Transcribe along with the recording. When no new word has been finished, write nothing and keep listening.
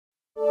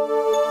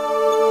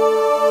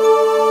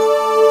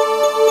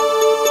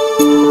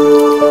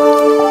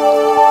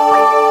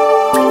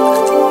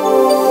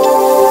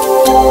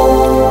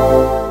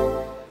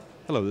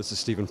this is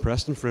Stephen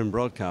Preston for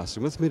InBroadcast,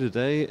 and with me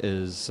today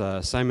is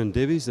Simon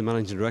Davies, the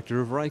Managing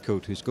Director of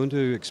Rycote, who's going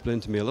to explain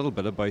to me a little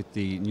bit about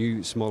the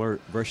new, smaller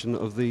version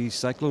of the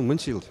Cyclone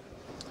windshield.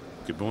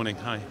 Good morning,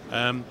 hi.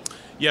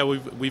 Yeah,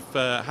 we've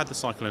had the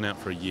Cyclone out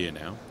for a year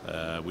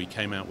now. We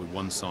came out with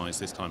one size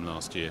this time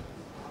last year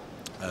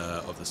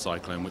of the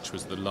Cyclone, which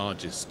was the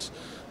largest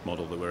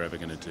model that we're ever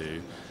going to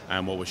do,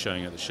 and what we're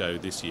showing at the show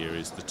this year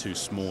is the two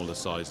smaller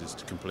sizes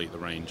to complete the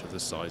range of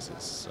the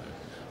sizes. So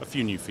a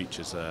few new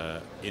features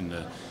in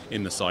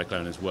the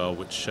Cyclone as well,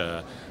 which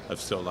have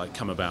sort of like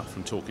come about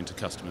from talking to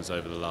customers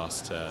over the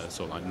last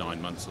sort of like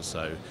 9 months or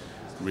so,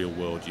 real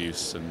world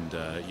use and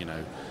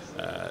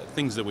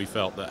things that we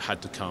felt that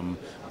had to come,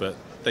 but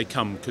they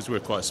come because we're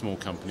quite a small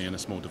company and a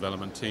small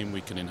development team.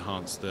 We can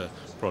enhance the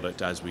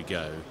product as we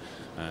go,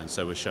 and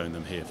so we're showing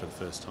them here for the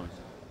first time.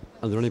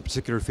 Are there any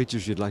particular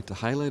features you'd like to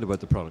highlight about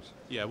the product?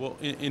 Yeah, well,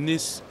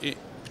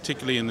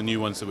 particularly in the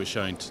new ones that we're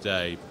showing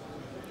today,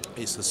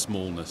 it's the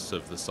smallness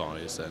of the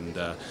size and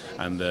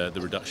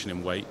the reduction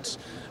in weight,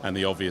 and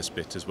the obvious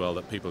bit as well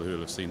that people who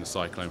have seen the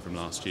Cyclone from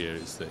last year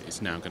is that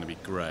it's now going to be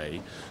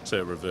grey, so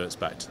it reverts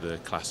back to the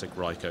classic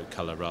Rycote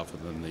colour rather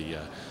than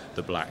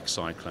the black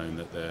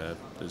Cyclone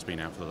that's been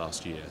out for the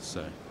last year.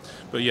 So,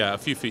 but yeah, a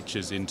few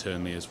features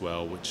internally as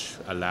well which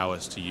allow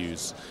us to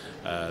use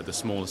the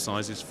smaller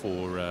sizes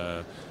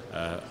for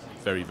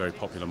very, very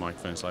popular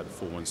microphones like the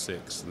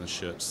 416 and the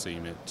Shirt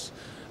CMIT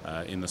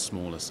in the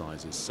smaller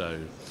sizes.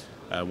 So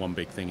one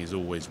big thing is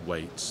always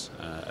weight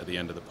at the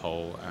end of the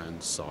pole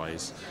and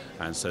size,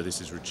 and so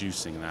this is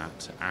reducing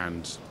that,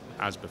 and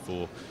as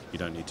before you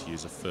don't need to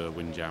use a fur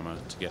windjammer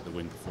to get the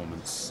wind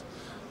performance,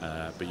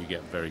 but you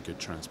get very good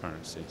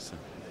transparency. So.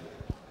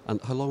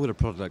 And how long would a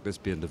product like this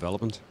be in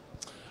development?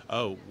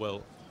 Oh,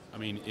 well, I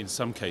mean, in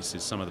some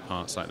cases some of the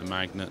parts like the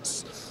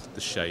magnets,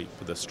 the shape,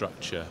 the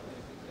structure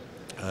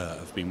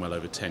have been well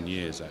over 10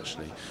 years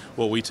actually.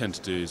 What we tend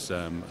to do is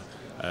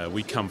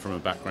we come from a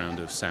background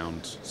of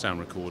sound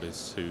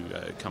recorders who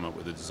come up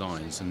with the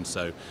designs, and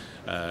so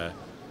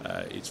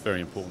it's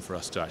very important for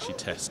us to actually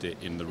test it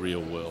in the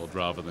real world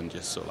rather than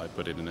just sort of like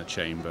put it in a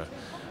chamber.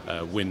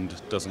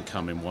 Wind doesn't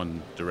come in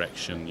one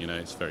direction, you know,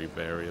 it's very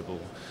variable,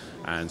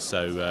 and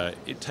so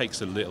it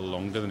takes a little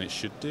longer than it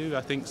should do.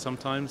 I think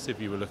sometimes if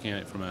you were looking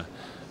at it from a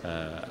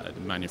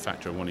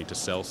manufacturer wanting to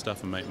sell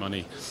stuff and make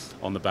money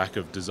on the back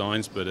of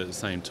designs, but at the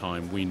same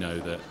time we know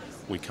that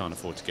we can't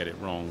afford to get it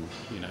wrong,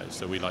 you know,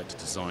 so we like to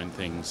design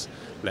things,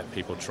 let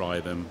people try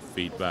them,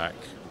 feedback,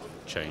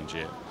 change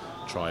it,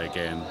 try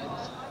again,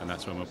 and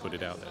that's when we'll put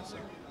it out there.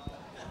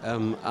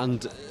 So.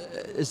 And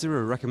is there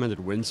a recommended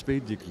wind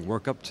speed you can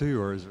work up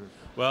to, or is there?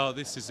 Well,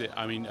 this is it.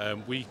 I mean,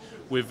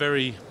 we're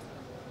very.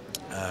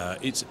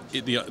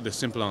 The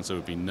simple answer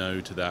would be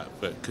no to that,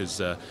 but because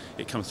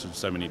it comes from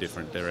so many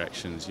different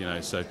directions, you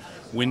know. So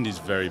wind is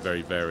very,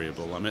 very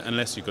variable. I mean,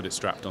 unless you've got it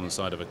strapped on the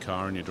side of a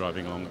car and you're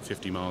driving along at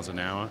 50 miles an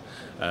hour,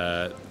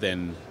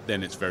 then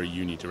it's very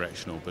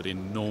unidirectional. But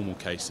in normal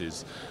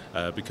cases,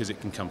 because it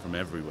can come from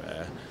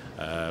everywhere,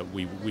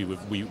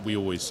 we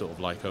always sort of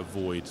like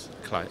avoid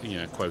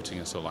quoting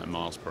a sort of like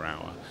miles per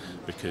hour,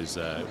 because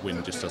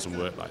wind just doesn't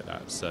work like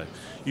that. So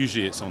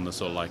usually it's on the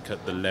sort of like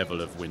at the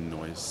level of wind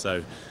noise.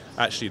 So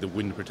actually the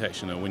wind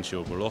protection a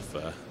windshield will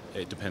offer,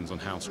 it depends on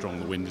how strong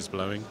the wind is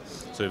blowing.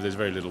 So if there's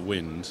very little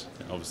wind,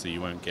 obviously you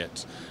won't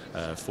get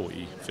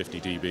 40,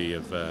 50 dB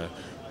of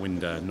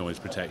wind noise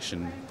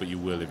protection, but you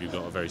will if you've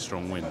got a very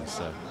strong wind.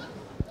 So.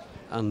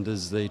 And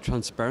is the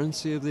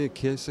transparency of the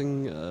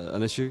casing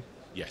an issue?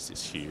 Yes,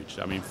 it's huge.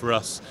 I mean, for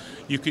us,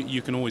 you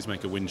can always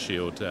make a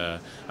windshield. I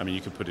mean,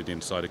 you could put it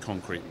inside a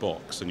concrete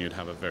box and you'd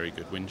have a very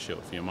good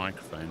windshield for your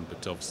microphone,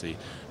 but obviously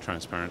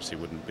transparency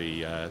wouldn't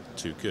be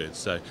too good.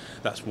 So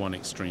that's one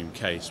extreme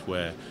case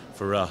where,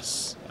 for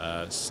us,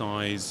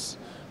 size,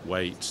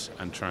 weight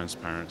and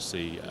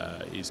transparency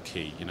is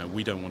key. You know,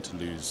 we don't want to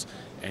lose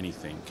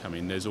anything. I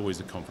mean, there's always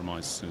a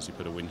compromise as soon as you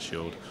put a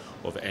windshield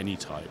of any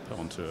type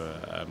onto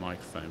a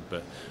microphone,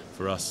 but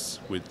for us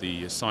with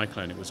the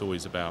Cyclone it was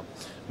always about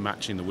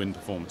matching the wind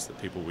performance that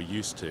people were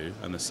used to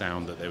and the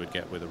sound that they would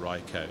get with a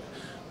Rycote,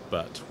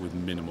 but with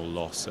minimal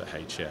loss at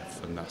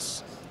HF, and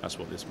that's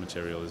what this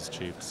material has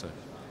achieved. So.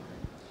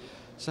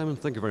 Simon,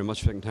 thank you very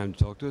much for taking time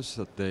to talk to us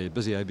at the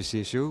busy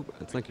IBC show.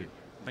 Thank you.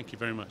 Thank you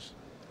very much.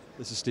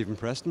 This is Stephen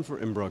Preston for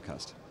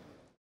InBroadcast.